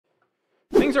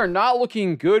Things are not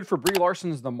looking good for Brie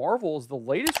Larson's The Marvels. The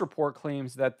latest report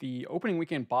claims that the opening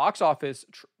weekend box office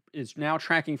is now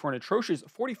tracking for an atrocious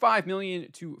 $45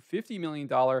 million to $50 million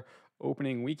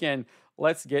opening weekend.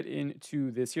 Let's get into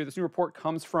this here. This new report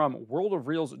comes from World of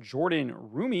Reel's Jordan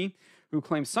Rumi, who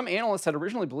claims some analysts had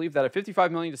originally believed that a $55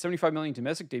 million to $75 million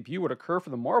domestic debut would occur for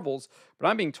The Marvels, but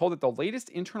I'm being told that the latest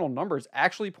internal numbers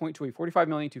actually point to a $45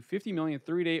 million to $50 million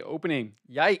three-day opening.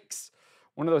 Yikes.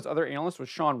 One of those other analysts was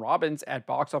Sean Robbins at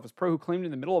Box Office Pro, who claimed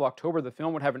in the middle of October the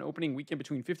film would have an opening weekend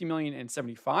between $50 million and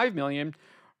 $75 million.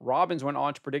 Robbins went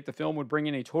on to predict the film would bring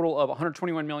in a total of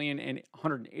 $121 million and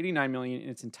 $189 million in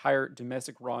its entire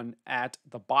domestic run at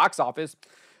the box office.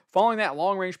 Following that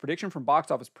long-range prediction from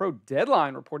Box Office Pro,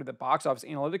 Deadline reported that box office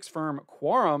analytics firm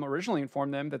Quorum originally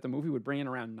informed them that the movie would bring in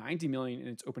around $90 million in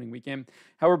its opening weekend.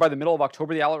 However, by the middle of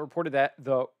October, the outlet reported that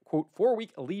the, quote,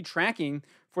 4-week lead tracking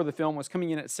for the film was coming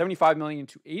in at $75 million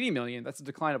to $80 million. That's a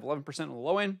decline of 11% on the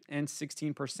low end and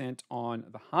 16% on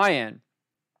the high end.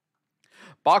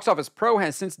 Box Office Pro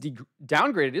has since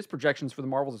downgraded its projections for The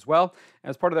Marvels as well.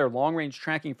 As part of their long-range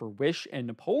tracking for Wish and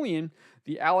Napoleon,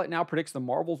 the outlet now predicts The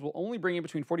Marvels will only bring in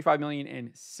between $45 million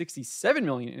and $67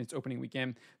 million in its opening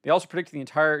weekend. They also predict the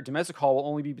entire domestic haul will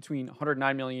only be between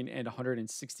 $109 million and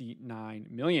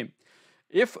 $169 million.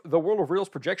 If the World of Reel's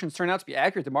projections turn out to be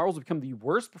accurate, The Marvels will become the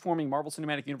worst performing Marvel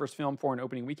Cinematic Universe film for an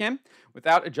opening weekend.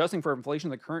 Without adjusting for inflation,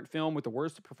 the current film with the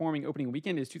worst performing opening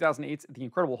weekend is 2008's The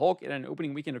Incredible Hulk. It had an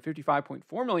opening weekend of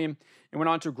 $55.4 million and went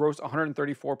on to gross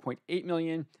 $134.8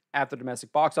 million at the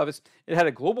domestic box office. It had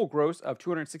a global gross of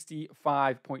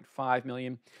 $265.5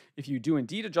 million. If you do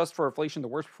indeed adjust for inflation, the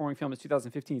worst performing film is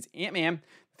 2015's Ant-Man.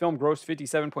 The film grossed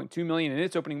 $57.2 million in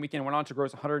its opening weekend and went on to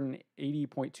gross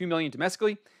 $180.2 million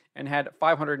domestically and had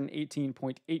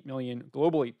 $518.8 million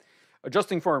globally.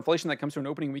 Adjusting for inflation, that comes to an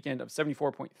opening weekend of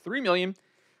 $74.3 million,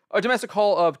 a domestic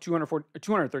haul of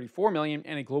 $234 million,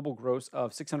 and a global gross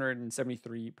of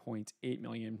 $673.8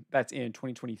 million. That's in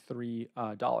 2023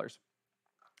 dollars.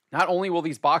 Not only will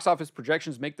these box office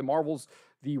projections make The Marvels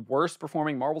the worst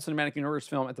performing Marvel Cinematic Universe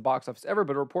film at the box office ever,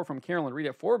 but a report from Carolyn Reed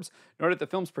at Forbes noted the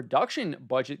film's production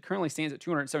budget currently stands at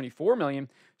 $274 million.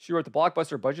 She wrote the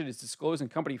blockbuster budget is disclosed in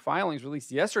company filings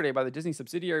released yesterday by the Disney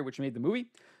subsidiary which made the movie.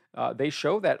 They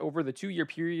show that over the 2-year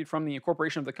period from the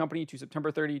incorporation of the company to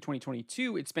September 30,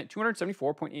 2022, it spent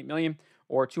 $274.8 million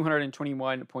or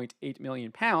 221.8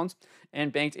 million pounds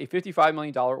and banked a $55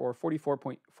 million or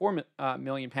 44.4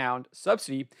 million pound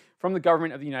subsidy from the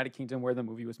government of the United Kingdom where the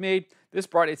movie was made. This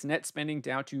brought its net spending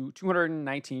down to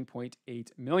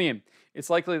 $219.8 million. It's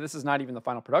likely this is not even the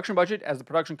final production budget, as the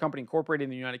production company incorporated in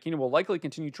the United Kingdom will likely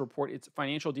continue to report its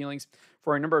financial dealings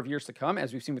for a number of years to come,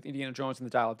 as we've seen with Indiana Jones and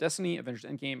the Dial of Destiny, Avengers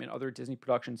Endgame, and other Disney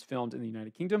productions filmed in the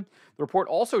United Kingdom. The report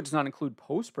also does not include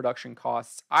post-production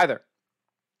costs either.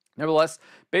 Nevertheless,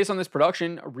 based on this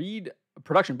production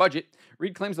budget,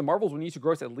 Reed claims The Marvels will need to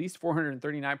gross at least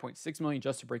 $439.6 million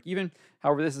just to break even.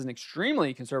 However, this is an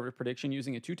extremely conservative prediction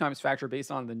using a 2x factor based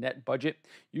on the net budget.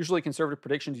 Usually, conservative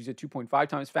predictions use a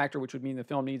 2.5x factor, which would mean the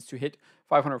film needs to hit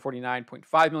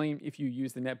 $549.5 million if you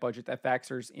use the net budget that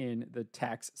factors in the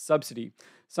tax subsidy.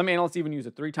 Some analysts even use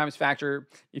a 3x factor.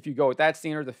 If you go with that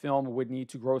standard, the film would need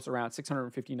to gross around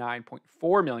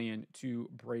 $659.4 million to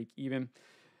break even.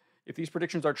 If these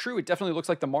predictions are true, it definitely looks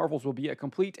like The Marvels will be a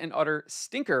complete and utter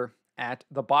stinker at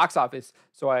the box office.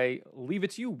 So I leave it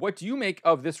to you. What do you make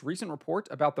of this recent report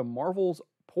about The Marvels'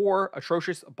 poor,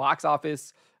 atrocious box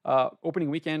office opening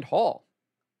weekend haul?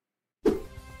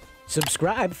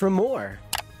 Subscribe for more.